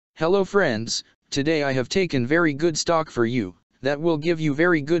Hello friends, today I have taken very good stock for you, that will give you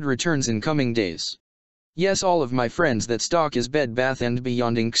very good returns in coming days. Yes, all of my friends, that stock is Bed Bath &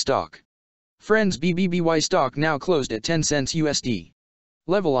 Beyond Inc. stock. Friends, BBBY stock now closed at 10 cents USD.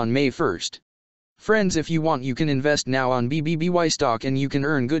 Level on May 1st. Friends, if you want you can invest now on BBBY stock and you can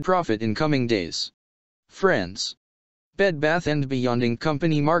earn good profit in coming days. Friends. Bed Bath & Beyond Inc.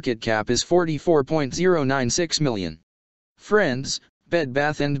 company market cap is 44.096 million. Friends, Bed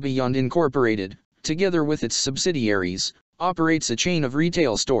Bath & Beyond Incorporated, together with its subsidiaries, operates a chain of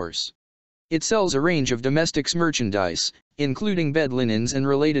retail stores. It sells a range of domestics merchandise, including bed linens and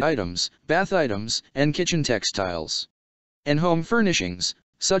related items, bath items, and kitchen textiles. And home furnishings,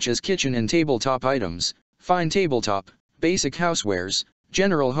 such as kitchen and tabletop items, fine tabletop, basic housewares,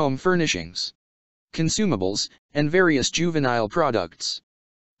 general home furnishings, consumables, and various juvenile products.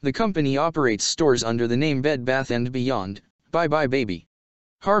 The company operates stores under the name Bed Bath & Beyond, Bye Baby,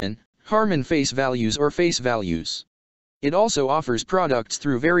 Harmon Face Values or Face Values. It also offers products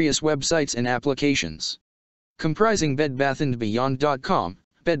through various websites and applications, comprising bedbathandbeyond.com,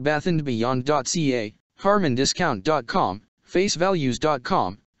 bedbathandbeyond.ca, harmondiscount.com,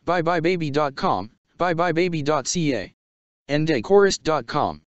 facevalues.com, byebaby.com, byebaby.ca, and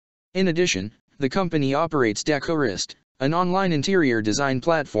decorist.com. In addition, the company operates Decorist, an online interior design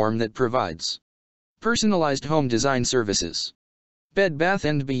platform that provides personalized home design services. Bed Bath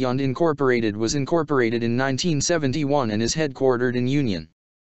 & Beyond Incorporated was incorporated in 1971 and is headquartered in Union,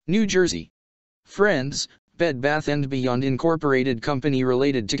 New Jersey. Friends, Bed Bath & Beyond Incorporated company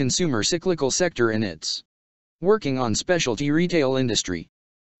related to consumer cyclical sector and its working on specialty retail industry.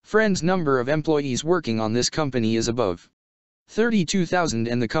 Friends, number of employees working on this company is above 32,000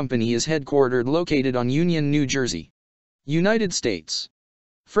 and the company is headquartered located on Union, New Jersey, United States.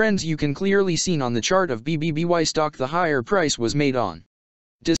 Friends, you can clearly seen on the chart of BBBY stock the higher price was made on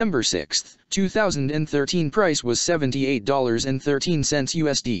December 6, 2013. Price was $78.13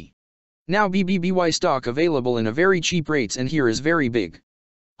 USD. Now BBBY stock available in a very cheap rates, and here is very big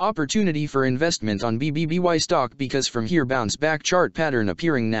opportunity for investment on BBBY stock because from here bounce back chart pattern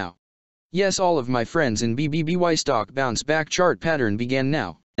appearing now. Yes, all of my friends, in BBBY stock bounce back chart pattern began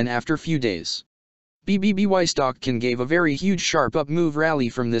now, and after few days BBBY stock can gave a very huge sharp up move rally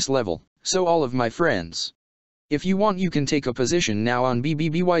from this level. So all of my friends, if you want you can take a position now on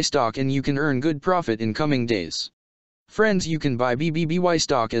BBBY stock and you can earn good profit in coming days. Friends, you can buy BBBY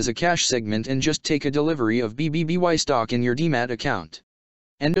stock as a cash segment and just take a delivery of BBBY stock in your demat account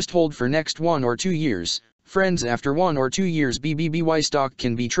and just hold for next 1 or 2 years. Friends, after 1 or 2 years BBBY stock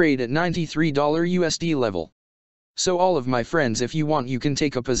can be traded at $93 USD level. So all of my friends, if you want you can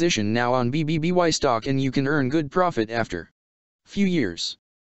take a position now on BBBY stock and you can earn good profit after few years.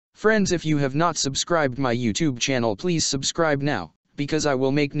 Friends, if you have not subscribed my YouTube channel, please subscribe now, because I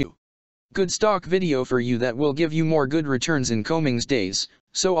will make new good stock video for you that will give you more good returns in coming days.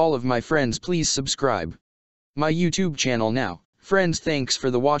 So all of my friends, please subscribe my YouTube channel now. Friends, thanks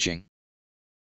for the watching.